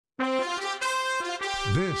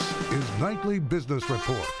This is Nightly Business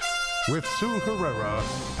Report with Sue Herrera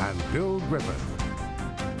and Bill Griffith.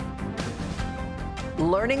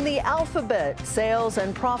 Learning the alphabet, sales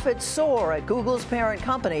and profits soar at Google's parent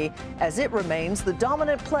company as it remains the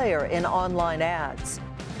dominant player in online ads.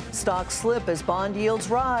 Stocks slip as bond yields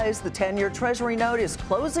rise. The 10-year Treasury note is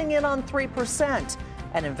closing in on 3%,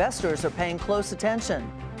 and investors are paying close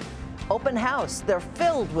attention. Open house, they're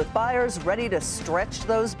filled with buyers ready to stretch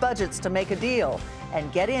those budgets to make a deal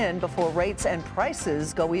and get in before rates and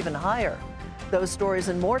prices go even higher. Those stories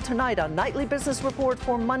and more tonight on Nightly Business Report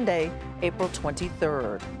for Monday, April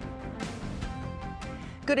 23rd.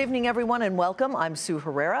 Good evening, everyone, and welcome. I'm Sue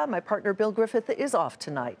Herrera. My partner, Bill Griffith, is off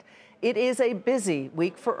tonight. It is a busy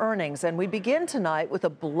week for earnings, and we begin tonight with a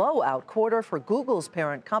blowout quarter for Google's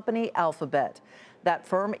parent company, Alphabet. That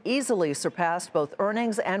firm easily surpassed both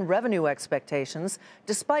earnings and revenue expectations,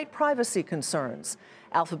 despite privacy concerns.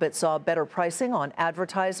 Alphabet saw better pricing on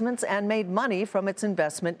advertisements and made money from its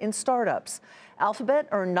investment in startups. Alphabet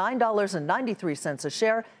earned $9.93 a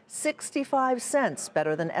share, 65 cents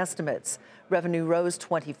better than estimates. Revenue rose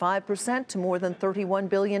 25% to more than $31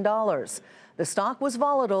 billion. The stock was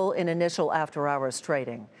volatile in initial after-hours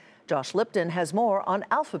trading. Josh Lipton has more on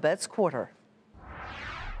Alphabet's quarter.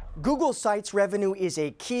 Google cites revenue is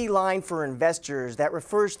a key line for investors. That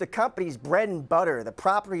refers to the company's bread and butter, the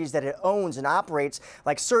properties that it owns and operates,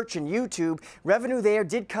 like Search and YouTube. Revenue there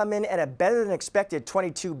did come in at a better than expected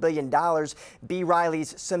 $22 billion. B.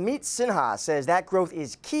 Riley's Samit Sinha says that growth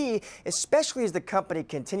is key, especially as the company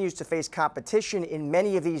continues to face competition in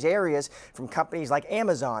many of these areas from companies like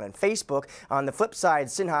Amazon and Facebook. On the flip side,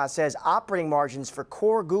 Sinha says operating margins for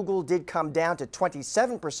core Google did come down to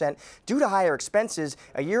 27% due to higher expenses.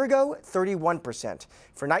 A year ago, 31%.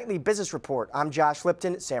 For Nightly Business Report, I'm Josh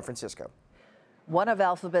Lipton, San Francisco. One of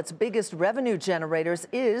Alphabet's biggest revenue generators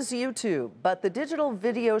is YouTube, but the digital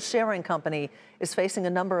video sharing company is facing a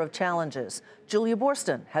number of challenges. Julia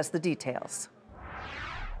Borston has the details.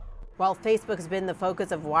 While Facebook has been the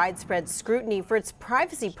focus of widespread scrutiny for its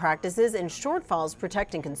privacy practices and shortfalls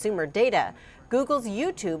protecting consumer data, Google's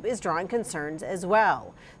YouTube is drawing concerns as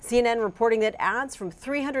well. CNN reporting that ads from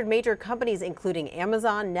 300 major companies, including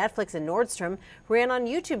Amazon, Netflix, and Nordstrom, ran on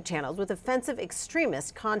YouTube channels with offensive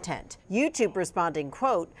extremist content. YouTube responding,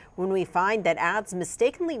 quote, "When we find that ads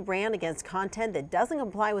mistakenly ran against content that doesn't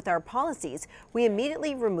comply with our policies, we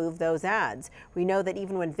immediately remove those ads. We know that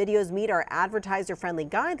even when videos meet our advertiser-friendly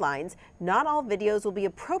guidelines, not all videos will be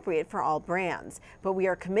appropriate for all brands. But we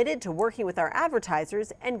are committed to working with our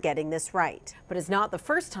advertisers and getting this right." But it's not the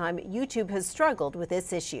first time YouTube has struggled with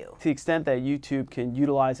this issue. To the extent that YouTube can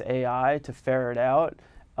utilize AI to ferret out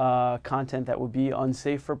content that would be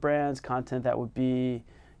unsafe for brands, content that would be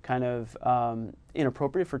kind of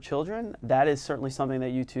inappropriate for children, that is certainly something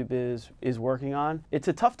that YouTube is working on. It's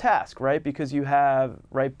a tough task, right? Because you have,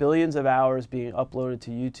 right, billions of hours being uploaded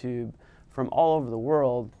to YouTube from all over the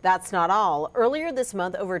world. That's not all. Earlier this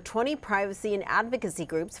month, over 20 privacy and advocacy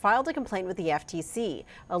groups filed a complaint with the FTC,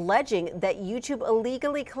 alleging that YouTube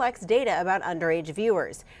illegally collects data about underage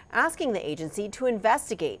viewers, asking the agency to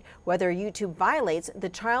investigate whether YouTube violates the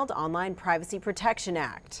Child Online Privacy Protection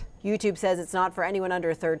Act. YouTube says it's not for anyone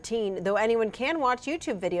under 13, though anyone can watch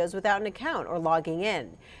YouTube videos without an account or logging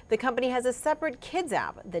in. The company has a separate kids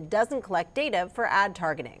app that doesn't collect data for ad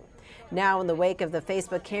targeting. Now, in the wake of the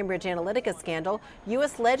Facebook Cambridge Analytica scandal,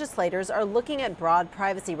 U.S. legislators are looking at broad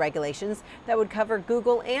privacy regulations that would cover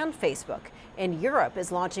Google and Facebook. And Europe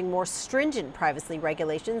is launching more stringent privacy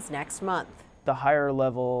regulations next month. The higher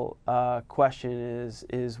level question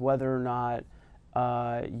is whether or not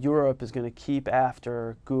Europe is going to keep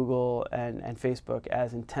after Google and Facebook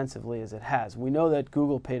as intensively as it has. We know that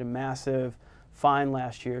Google paid a massive fine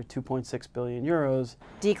last year, 2.6 billion euros.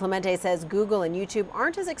 Di Clemente says Google and YouTube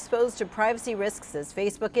aren't as exposed to privacy risks as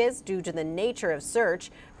Facebook is due to the nature of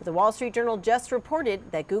search, but the Wall Street Journal just reported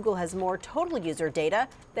that Google has more total user data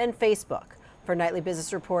than Facebook. For Nightly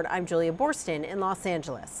Business Report, I'm Julia Borston in Los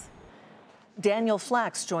Angeles. Daniel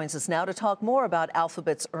Flax joins us now to talk more about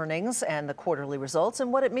Alphabet's earnings and the quarterly results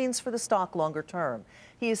and what it means for the stock longer term.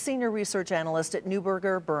 He is senior research analyst at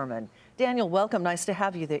Neuberger Berman. Daniel, welcome. Nice to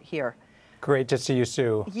have you here. Great to see you,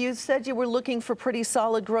 Sue. You said you were looking for pretty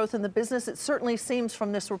solid growth in the business. It certainly seems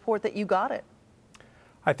from this report that you got it.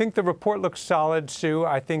 I think the report looks solid, Sue.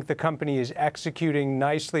 I think the company is executing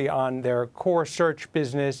nicely on their core search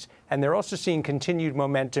business, and they're also seeing continued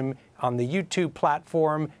momentum on the YouTube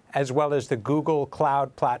platform as well as the Google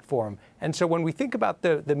Cloud platform. And so when we think about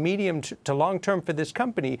the medium to long term for this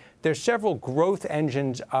company, there's several growth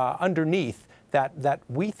engines underneath that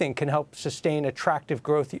we think can help sustain attractive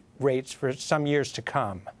growth rates for some years to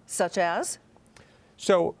come. Such as?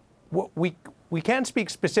 So we can't speak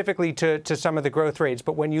specifically to some of the growth rates,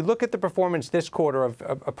 but when you look at the performance this quarter of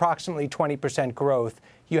approximately 20% growth,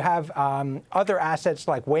 you have other assets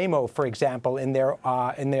like Waymo, for example, in their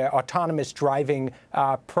autonomous driving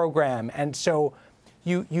program. And so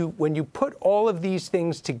when you put all of these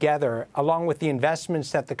things together, along with the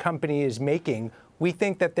investments that the company is making, we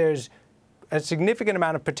think that there's a significant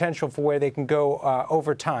amount of potential for where they can go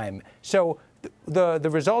over time. So the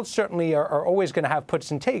results certainly are always going to have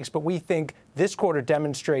puts and takes, but we think this quarter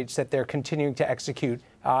demonstrates that they're continuing to execute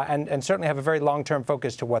and certainly have a very long-term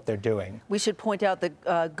focus to what they're doing. We should point out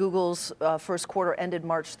that Google's first quarter ended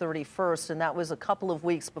March 31st, and that was a couple of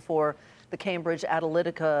weeks before the Cambridge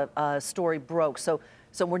Analytica story broke. So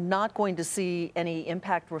we're not going to see any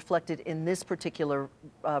impact reflected in this particular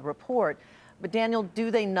report. But Daniel,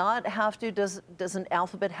 do they not have to, does an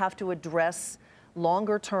Alphabet have to address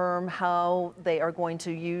longer term how they are going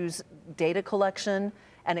to use data collection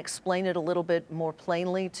and explain it a little bit more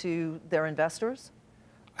plainly to their investors?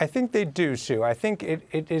 I think they do, Sue. I think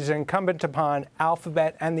it is incumbent upon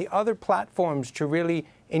Alphabet and the other platforms to really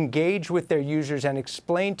engage with their users and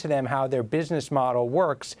explain to them how their business model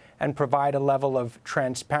works and provide a level of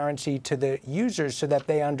transparency to the users so that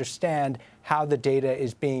they understand how the data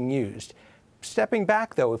is being used. Stepping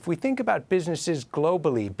back, though, if we think about businesses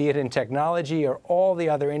globally, be it in technology or all the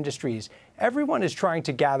other industries, everyone is trying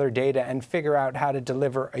to gather data and figure out how to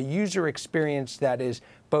deliver a user experience that is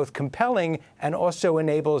both compelling and also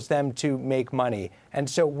enables them to make money. And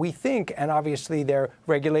so we think, and obviously there are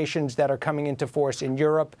regulations that are coming into force in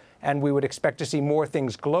Europe, and we would expect to see more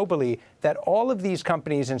things globally, that all of these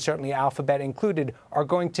companies, and certainly Alphabet included, are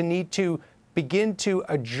going to need to begin to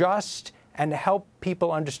adjust and help people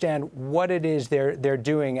understand what it is they're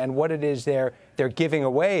doing and what it is they're giving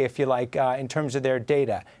away, if you like, in terms of their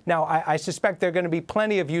data. Now, I suspect there are going to be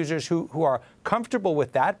plenty of users who are comfortable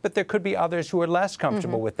with that, but there could be others who are less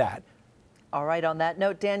comfortable with that. All right, on that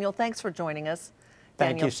note, Daniel, thanks for joining us.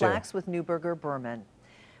 Thank you, Sue. Daniel Flax with Neuberger Berman.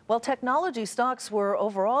 Well, technology stocks were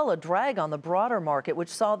overall a drag on the broader market, which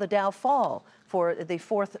saw the Dow fall for the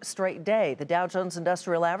fourth straight day. The Dow Jones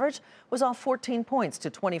Industrial Average was off 14 points to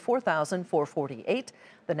 24,448.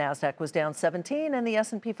 The Nasdaq was down 17, and the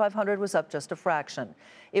S&P 500 was up just a fraction.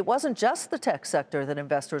 It wasn't just the tech sector that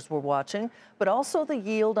investors were watching, but also the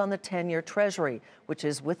yield on the 10-year Treasury, which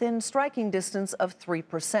is within striking distance of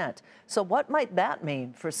 3%. So what might that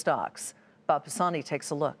mean for stocks? Bob Pisani takes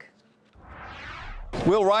a look.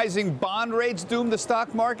 Will rising bond rates doom the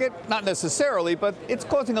stock market? Not necessarily, but it's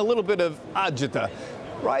causing a little bit of agita.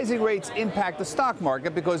 Rising rates impact the stock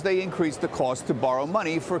market because they increase the cost to borrow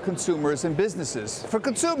money for consumers and businesses. For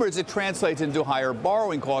consumers, it translates into higher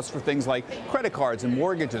borrowing costs for things like credit cards and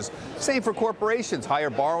mortgages. Same for corporations. Higher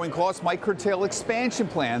borrowing costs might curtail expansion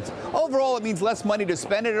plans. Overall, it means less money to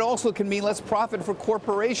spend, and it also can mean less profit for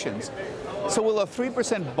corporations. So will a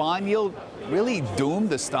 3% bond yield really doom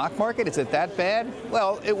the stock market? Is it that bad?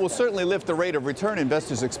 Well, it will certainly lift the rate of return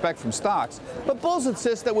investors expect from stocks. But bulls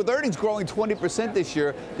insist that with earnings growing 20% this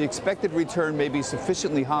year, the expected return may be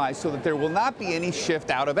sufficiently high so that there will not be any shift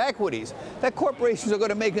out of equities, that corporations are going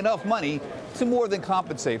to make enough money to more than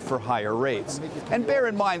compensate for higher rates. And bear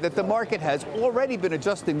in mind that the market has already been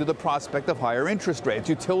adjusting to the prospect of higher interest rates.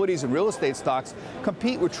 Utilities and real estate stocks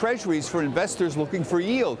compete with treasuries for investors looking for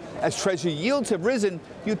yield. As treasury yields have risen,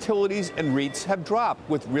 utilities and REITs have dropped,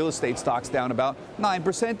 with real estate stocks down about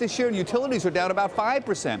 9% this year, and utilities are down about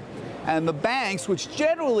 5%. And the banks, which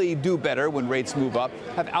generally do better when rates move up,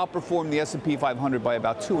 have outperformed the S&P 500 by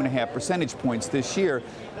about 2.5 percentage points this year,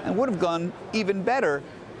 and would have gone even better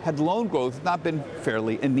had loan growth not been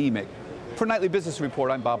fairly anemic. For Nightly Business Report,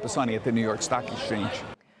 I'm Bob Pisani at the New York Stock Exchange.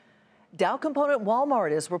 Dow component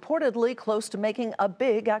Walmart is reportedly close to making a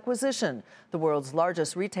big acquisition. The world's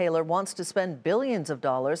largest retailer wants to spend billions of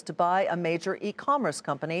dollars to buy a major e-commerce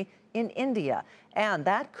company in India, and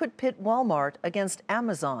that could pit Walmart against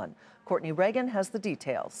Amazon. Courtney Reagan has the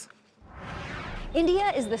details.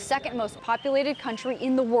 India is the second most populated country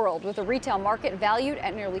in the world, with a retail market valued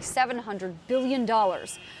at nearly $700 billion.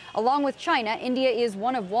 Along with China, India is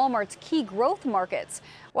one of Walmart's key growth markets.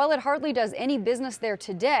 While it hardly does any business there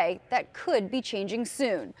today, that could be changing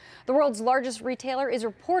soon. The world's largest retailer is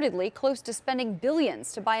reportedly close to spending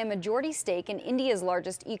billions to buy a majority stake in India's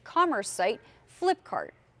largest e-commerce site, Flipkart.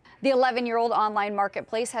 The 11-year-old online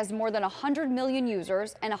marketplace has more than 100 million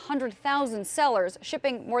users and 100,000 sellers,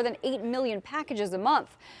 shipping more than 8 million packages a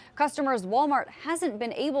month. Customers Walmart hasn't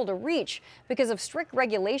been able to reach because of strict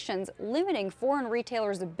regulations limiting foreign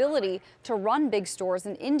retailers' ability to run big stores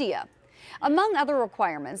in India. Among other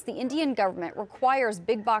requirements, the Indian government requires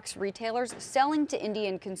big box retailers selling to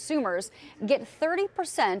Indian consumers get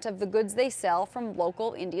 30% of the goods they sell from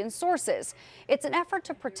local Indian sources. It's an effort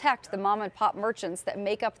to protect the mom and pop merchants that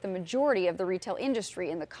make up the majority of the retail industry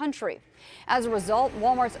in the country. As a result,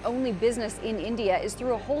 Walmart's only business in India is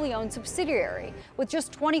through a wholly owned subsidiary with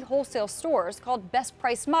just 20 wholesale stores called Best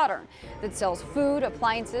Price Modern that sells food,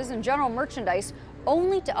 appliances, and general merchandise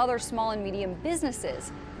only to other small and medium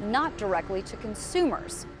businesses, not directly to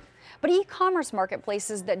consumers. But e-commerce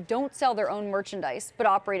marketplaces that don't sell their own merchandise but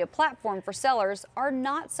operate a platform for sellers are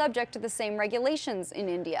not subject to the same regulations in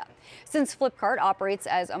India. Since Flipkart operates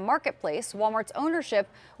as a marketplace, Walmart's ownership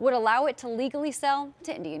would allow it to legally sell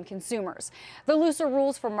to Indian consumers. The looser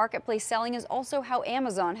rules for marketplace selling is also how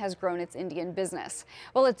Amazon has grown its Indian business.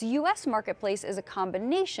 While its U.S. marketplace is a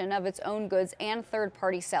combination of its own goods and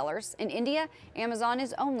third-party sellers, in India, Amazon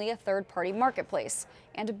is only a third-party marketplace,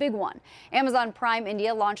 and a big one. Amazon Prime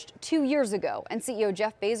India launched 2 years ago, and CEO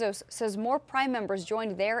Jeff Bezos says more Prime members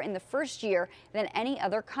joined there in the first year than any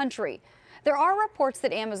other country. There are reports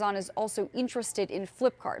that Amazon is also interested in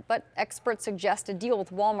Flipkart, but experts suggest a deal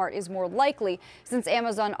with Walmart is more likely since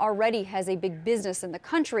Amazon already has a big business in the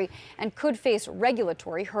country and could face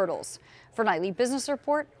regulatory hurdles. For Nightly Business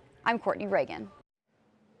Report, I'm Courtney Reagan.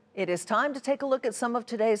 It is time to take a look at some of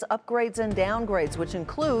today's upgrades and downgrades, which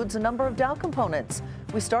includes a number of Dow components.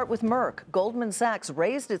 We start with Merck. Goldman Sachs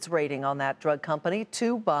raised its rating on that drug company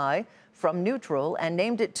to buy from neutral and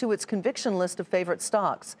named it to its conviction list of favorite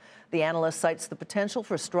stocks. The analyst cites the potential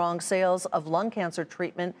for strong sales of lung cancer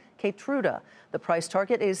treatment Keytruda. The price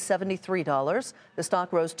target is $73. The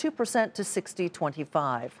stock rose 2% to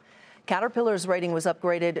 $60.25. Caterpillar's rating was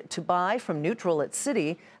upgraded to buy from neutral at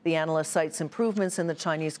Citi. The analyst cites improvements in the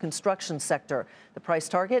Chinese construction sector. The price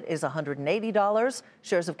target is $180.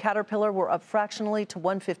 Shares of Caterpillar were up fractionally to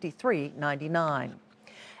 $153.99.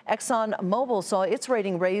 ExxonMobil saw its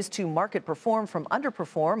rating raised to market perform from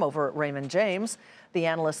underperform over at Raymond James. The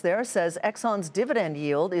analyst there says Exxon's dividend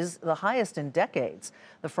yield is the highest in decades.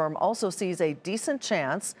 The firm also sees a decent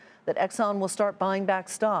chance that Exxon will start buying back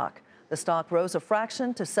stock. The stock rose a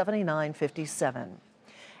fraction to $79.57.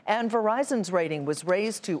 And Verizon's rating was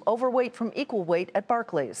raised to overweight from equal weight at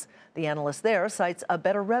Barclays. The analyst there cites a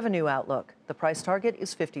better revenue outlook. The price target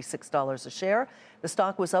is $56 a share. The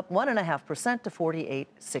stock was up 1.5% to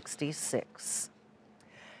 $48.66.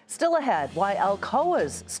 Still ahead, why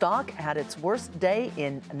Alcoa's stock had its worst day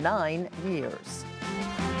in 9 years.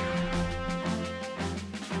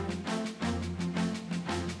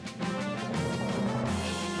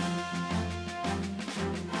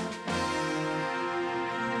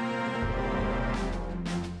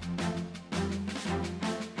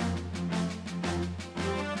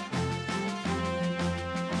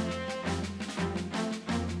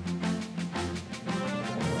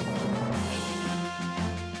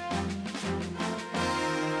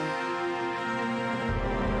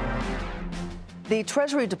 The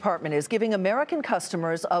Treasury Department is giving American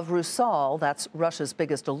customers of Rusal, that's Russia's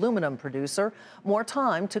biggest aluminum producer, more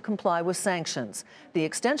time to comply with sanctions. The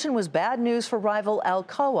extension was bad news for rival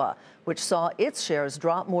Alcoa, which saw its shares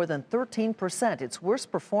drop more than 13%, its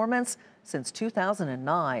worst performance since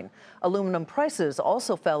 2009. Aluminum prices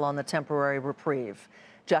also fell on the temporary reprieve.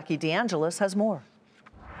 Jackie DeAngelis has more.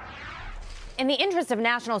 In the interest of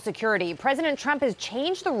national security, President Trump has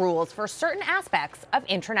changed the rules for certain aspects of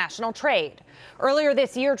international trade. Earlier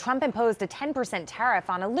this year, Trump imposed a 10% tariff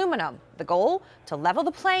on aluminum. The goal? To level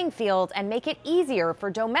the playing field and make it easier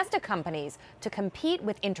for domestic companies to compete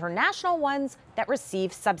with international ones that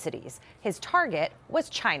receive subsidies. His target was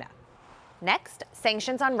China. Next,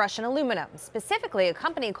 sanctions on Russian aluminum, specifically a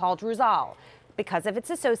company called Rusal, because of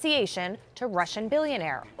its association to Russian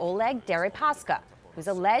billionaire Oleg Deripaska, who's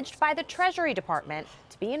alleged by the Treasury Department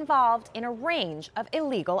to be involved in a range of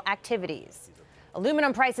illegal activities.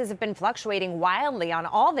 Aluminum prices have been fluctuating wildly on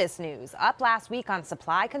all this news, up last week on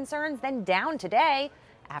supply concerns, then down today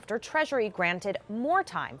after Treasury granted more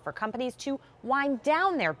time for companies to wind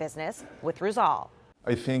down their business with Rusal.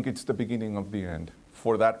 I think it's the beginning of the end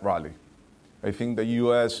for that rally. I think the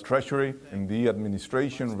U.S. Treasury and the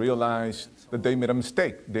administration realized that they made a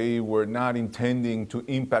mistake. They were not intending to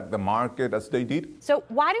impact the market as they did. So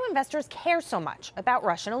why do investors care so much about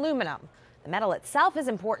Russian aluminum? The metal itself is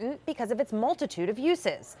important because of its multitude of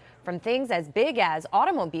uses, from things as big as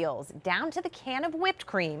automobiles down to the can of whipped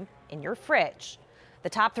cream in your fridge. The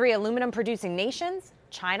top 3 aluminum producing nations: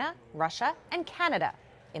 China, Russia, and Canada,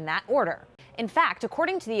 in that order. In fact,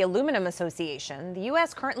 according to the Aluminum Association, the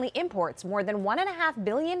U.S. currently imports more than 1.5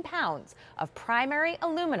 billion pounds of primary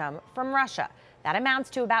aluminum from Russia. That amounts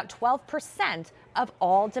to about 12% of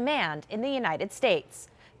all demand in the United States.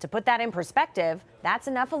 To put that in perspective, that's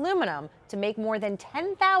enough aluminum to make more than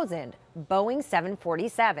 10,000 Boeing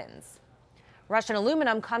 747s. Russian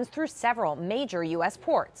aluminum comes through several major U.S.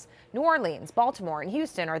 ports. New Orleans, Baltimore, and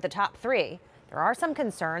Houston are the top three. There are some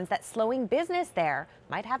concerns that slowing business there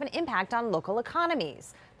might have an impact on local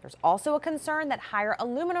economies. There's also a concern that higher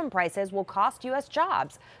aluminum prices will cost U.S.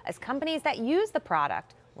 jobs, as companies that use the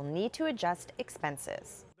product will need to adjust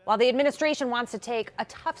expenses. While the administration wants to take a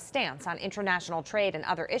tough stance on international trade and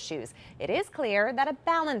other issues, it is clear that a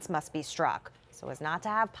balance must be struck so as not to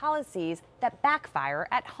have policies that backfire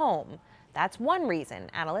at home. That's one reason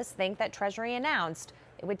analysts think that Treasury announced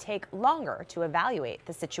it would take longer to evaluate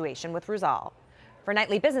the situation with resolve. For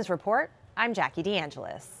Nightly Business Report, I'm Jackie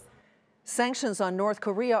DeAngelis. Sanctions on North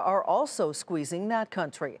Korea are also squeezing that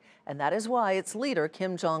country, and that is why its leader,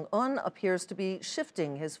 Kim Jong-un, appears to be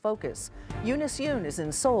shifting his focus. Eunice Yoon is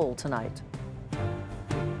in Seoul tonight.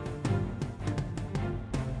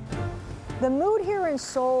 The mood here in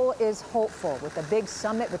Seoul is hopeful, with a big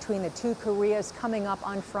summit between the two Koreas coming up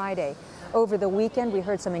on Friday. Over the weekend, we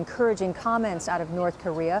heard some encouraging comments out of North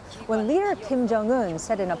Korea when leader Kim Jong-un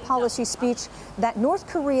said in a policy speech that North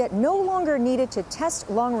Korea no longer needed to test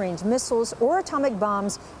long-range missiles or atomic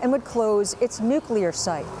bombs and would close its nuclear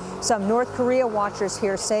site. Some North Korea watchers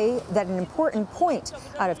here say that an important point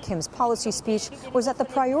out of Kim's policy speech was that the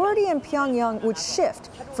priority in Pyongyang would shift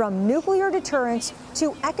from nuclear deterrence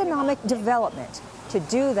to economic development. To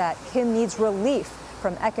do that, Kim needs relief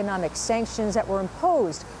from economic sanctions that were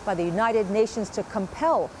imposed by the United Nations to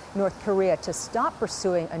compel North Korea to stop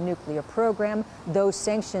pursuing a nuclear program. Those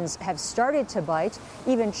sanctions have started to bite.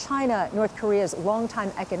 Even China, North Korea's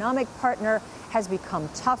longtime economic partner, has become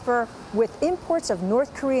tougher, with imports of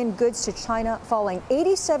North Korean goods to China falling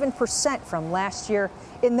 87% from last year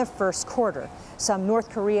in the first quarter. Some North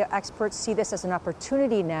Korea experts see this as an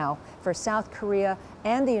opportunity now for South Korea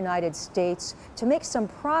and the United States to make some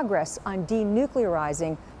progress on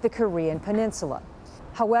denuclearizing the Korean peninsula.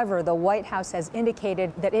 However, the White House has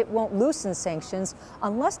indicated that it won't loosen sanctions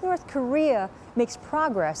unless North Korea makes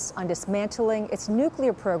progress on dismantling its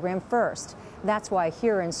nuclear program first. That's why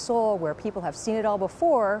here in Seoul, where people have seen it all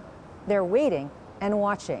before, they're waiting and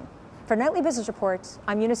watching. For Nightly Business Report,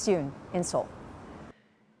 I'm Eunice Yoon in Seoul.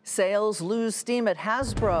 Sales lose steam at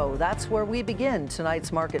Hasbro. That's where we begin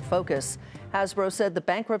tonight's market focus. Hasbro said the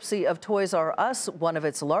bankruptcy of Toys R Us, one of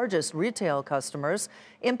its largest retail customers,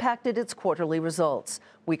 impacted its quarterly results.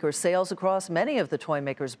 Weaker sales across many of the toy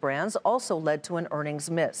makers' brands also led to an earnings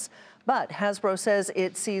miss. But Hasbro says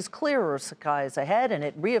it sees clearer skies ahead, and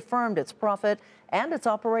it reaffirmed its profit and its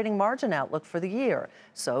operating margin outlook for the year.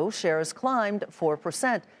 So shares climbed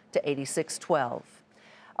 4% to $86.12.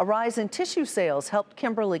 A rise in tissue sales helped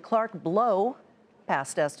Kimberly-Clark blow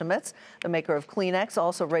past estimates. The maker of Kleenex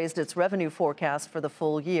also raised its revenue forecast for the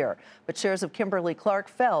full year, but shares of Kimberly-Clark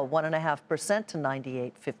fell 1.5% to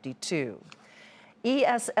 $98.52.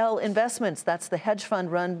 ESL Investments, that's the hedge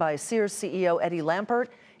fund run by Sears CEO Eddie Lampert,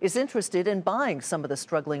 is interested in buying some of the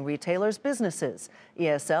struggling retailers' businesses.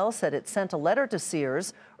 ESL said it sent a letter to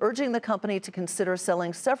Sears urging the company to consider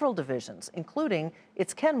selling several divisions, including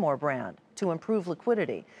its Kenmore brand, to improve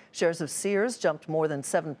liquidity. Shares of Sears jumped more than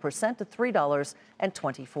 7% to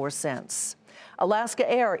 $3.24.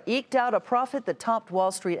 Alaska Air eked out a profit that topped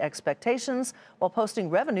Wall Street expectations while posting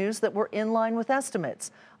revenues that were in line with estimates.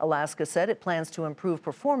 Alaska said it plans to improve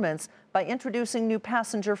performance by introducing new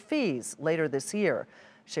passenger fees later this year.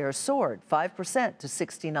 Shares soared 5% to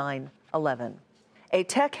 $69.11. A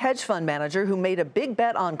tech hedge fund manager who made a big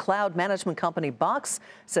bet on cloud management company Box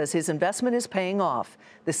says his investment is paying off.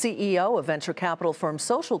 The CEO of venture capital firm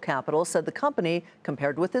Social Capital said the company,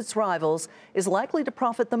 compared with its rivals, is likely to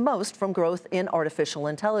profit the most from growth in artificial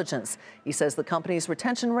intelligence. He says the company's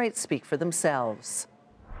retention rates speak for themselves.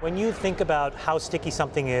 When you think about how sticky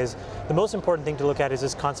something is, the most important thing to look at is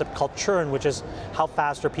this concept called churn, which is how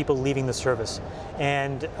fast are people leaving the service.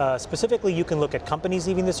 And specifically, you can look at companies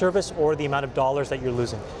leaving the service or the amount of dollars that you're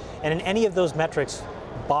losing. And in any of those metrics,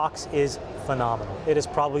 Box is phenomenal. It is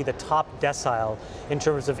probably the top decile in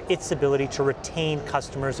terms of its ability to retain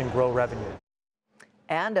customers and grow revenue.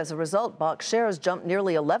 And as a result, Box shares jumped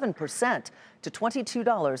nearly 11% to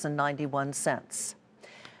 $22.91.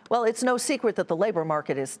 Well, it's no secret that the labor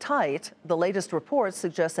market is tight. The latest report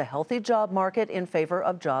suggests a healthy job market in favor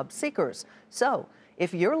of job seekers. So,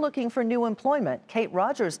 if you're looking for new employment, Kate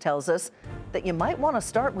Rogers tells us that you might want to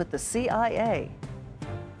start with the CIA.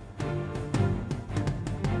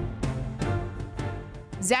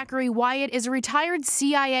 Zachary Wyatt is a retired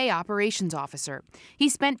CIA operations officer. He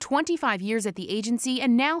spent 25 years at the agency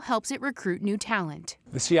and now helps it recruit new talent.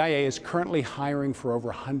 The CIA is currently hiring for over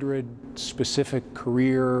 100 specific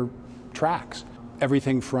career tracks.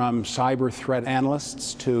 Everything from cyber threat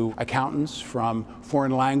analysts to accountants, from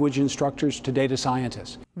foreign language instructors to data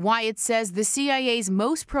scientists. Wyatt says the CIA's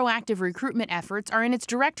most proactive recruitment efforts are in its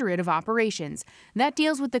Directorate of Operations. That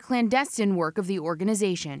deals with the clandestine work of the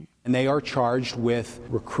organization. And they are charged with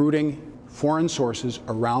recruiting foreign sources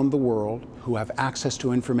around the world who have access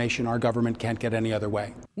to information our government can't get any other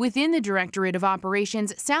way. Within the Directorate of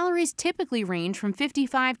Operations, salaries typically range from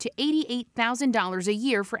 $55,000 to $88,000 a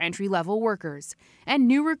year for entry-level workers. And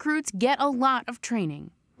new recruits get a lot of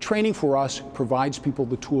training. Training for us provides people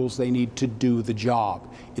the tools they need to do the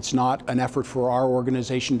job. It's not an effort for our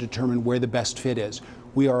organization to determine where the best fit is.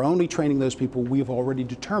 We are only training those people we have already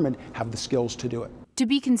determined have the skills to do it. To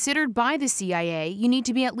be considered by the CIA, you need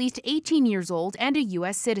to be at least 18 years old and a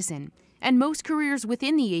U.S. citizen. And most careers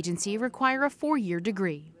within the agency require a 4-year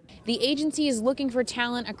degree. The agency is looking for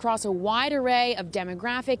talent across a wide array of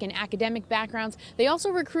demographic and academic backgrounds. They also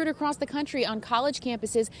recruit across the country on college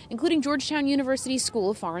campuses, including Georgetown University's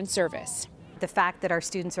School of Foreign Service. The fact that our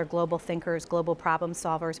students are global thinkers, global problem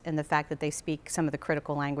solvers, and the fact that they speak some of the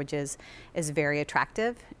critical languages is very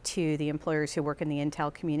attractive to the employers who work in the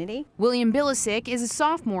intel community. William Bilisic is a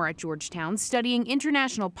sophomore at Georgetown studying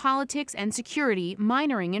international politics and security,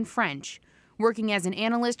 minoring in French. Working as an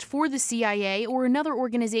analyst for the CIA or another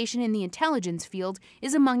organization in the intelligence field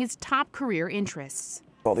is among his top career interests.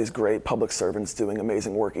 All these great public servants doing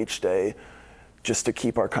amazing work each day just to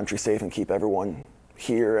keep our country safe and keep everyone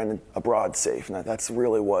here and abroad safe. And that's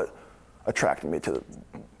really what attracted me to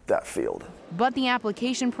that field. But the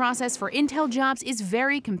application process for intel jobs is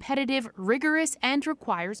very competitive, rigorous, and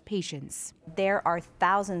requires patience. There are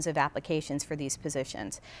thousands of applications for these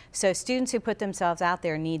positions. So students who put themselves out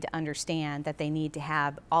there need to understand that they need to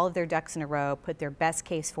have all of their ducks in a row, put their best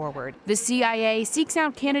case forward. The CIA seeks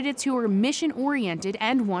out candidates who are mission-oriented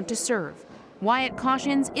and want to serve. Wyatt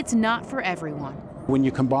cautions it's not for everyone. When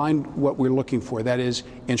you combine what we're looking for, that is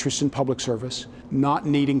interest in public service, not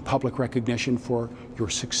needing public recognition for your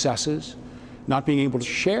successes, not being able to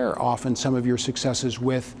share often some of your successes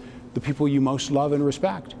with the people you most love and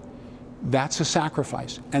respect, that's a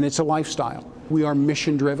sacrifice, and it's a lifestyle. We are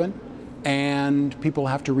mission-driven, and people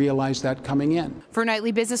have to realize that coming in. For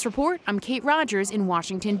Nightly Business Report, I'm Kate Rogers in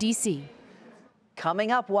Washington, D.C.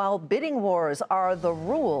 Coming up, while bidding wars are the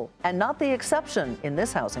rule and not the exception in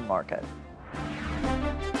this housing market.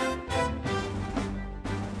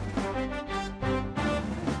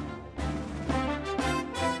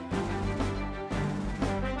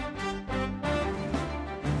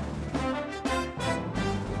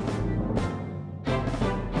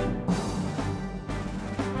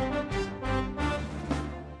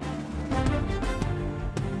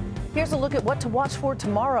 Here's a look at what to watch for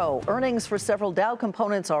tomorrow. Earnings for several Dow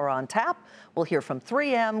components are on tap. We'll hear from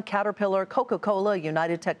 3M, Caterpillar, Coca-Cola,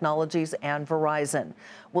 United Technologies, and Verizon.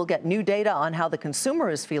 We'll get new data on how the consumer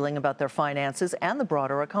is feeling about their finances and the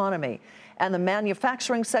broader economy. And the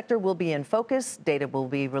manufacturing sector will be in focus. Data will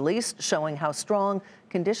be released showing how strong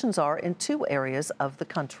conditions are in 2 areas of the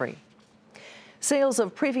country. Sales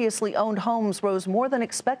of previously owned homes rose more than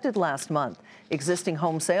expected last month. Existing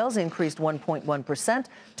home sales increased 1.1%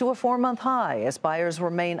 to a 4-month high as buyers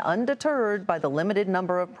remain undeterred by the limited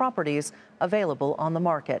number of properties available on the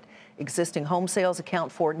market. Existing home sales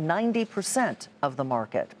account for 90% of the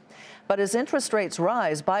market. But as interest rates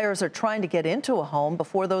rise, buyers are trying to get into a home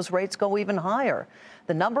before those rates go even higher.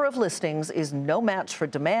 The number of listings is no match for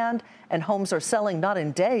demand, and homes are selling not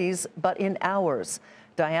in days, but in hours.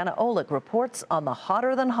 Diana Olick reports on the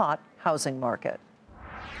hotter-than-hot housing market.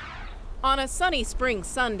 On a sunny spring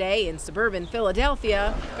Sunday in suburban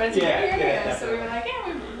Philadelphia, So we were like,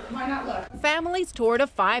 why not look? families toured a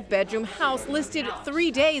 5-bedroom house listed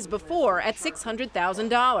 3 days before at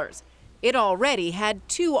 $600,000. It already had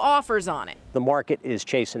 2 offers on it. The market is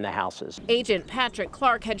chasing the houses. Agent Patrick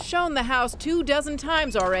Clark had shown the house 24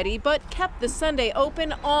 times already, but kept the Sunday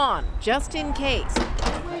open on, just in case.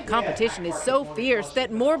 Competition is so fierce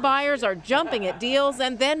that more buyers are jumping at deals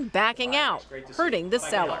and then backing out, hurting the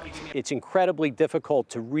seller. It's incredibly difficult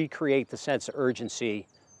to recreate the sense of urgency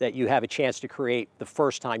that you have a chance to create the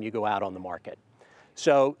first time you go out on the market.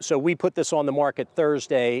 So we put this on the market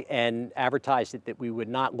Thursday and advertised it that we would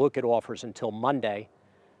not look at offers until Monday,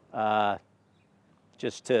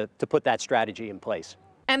 just to put that strategy in place.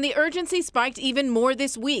 And the urgency spiked even more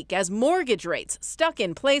this week as mortgage rates, stuck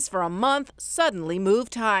in place for a month, suddenly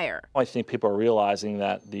moved higher. I think people are realizing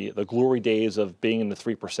that the glory days of being in the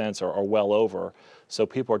 3% are well over. So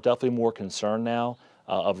people are definitely more concerned now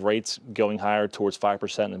of rates going higher towards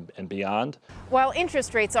 5% and beyond. While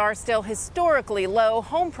interest rates are still historically low,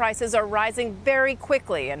 home prices are rising very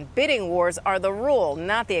quickly, and bidding wars are the rule,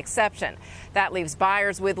 not the exception. That leaves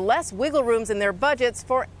buyers with less wiggle rooms in their budgets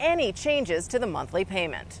for any changes to the monthly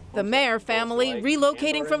payment. The Mayer family,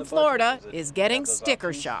 relocating from Florida, is getting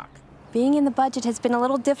sticker shock. Being in the budget has been a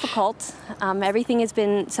little difficult. Everything has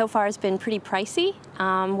been, so far, has been pretty pricey,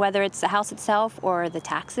 whether it's the house itself or the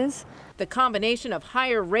taxes. The combination of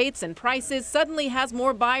higher rates and prices suddenly has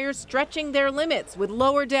more buyers stretching their limits with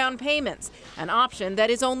lower down payments, an option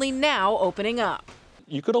that is only now opening up.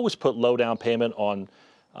 You could always put low down payment on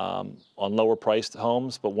lower priced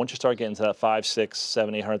homes, but once you start getting to that $500,000,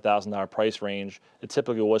 $600,000, $700,000, $800,000 price range, it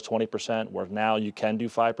typically was 20%, where now you can do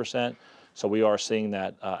 5%. So we are seeing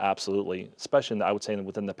that absolutely, especially I would say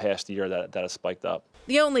within the past year that has spiked up.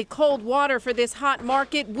 The only cold water for this hot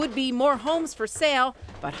market would be more homes for sale,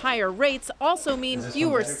 but higher rates also mean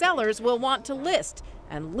fewer sellers will want to list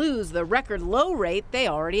and lose the record low rate they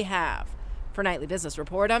already have. For Nightly Business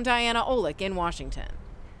Report, I'm Diana Olick in Washington.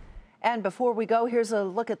 And before we go, here's a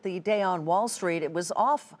look at the day on Wall Street. It was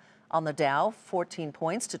off on the Dow, 14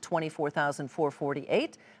 points to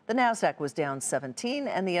 24,448. The Nasdaq was down 17,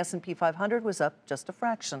 and the S&P 500 was up just a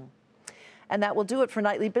fraction. And that will do it for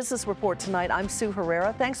Nightly Business Report tonight. I'm Sue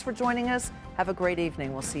Herrera. Thanks for joining us. Have a great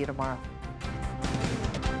evening. We'll see you tomorrow.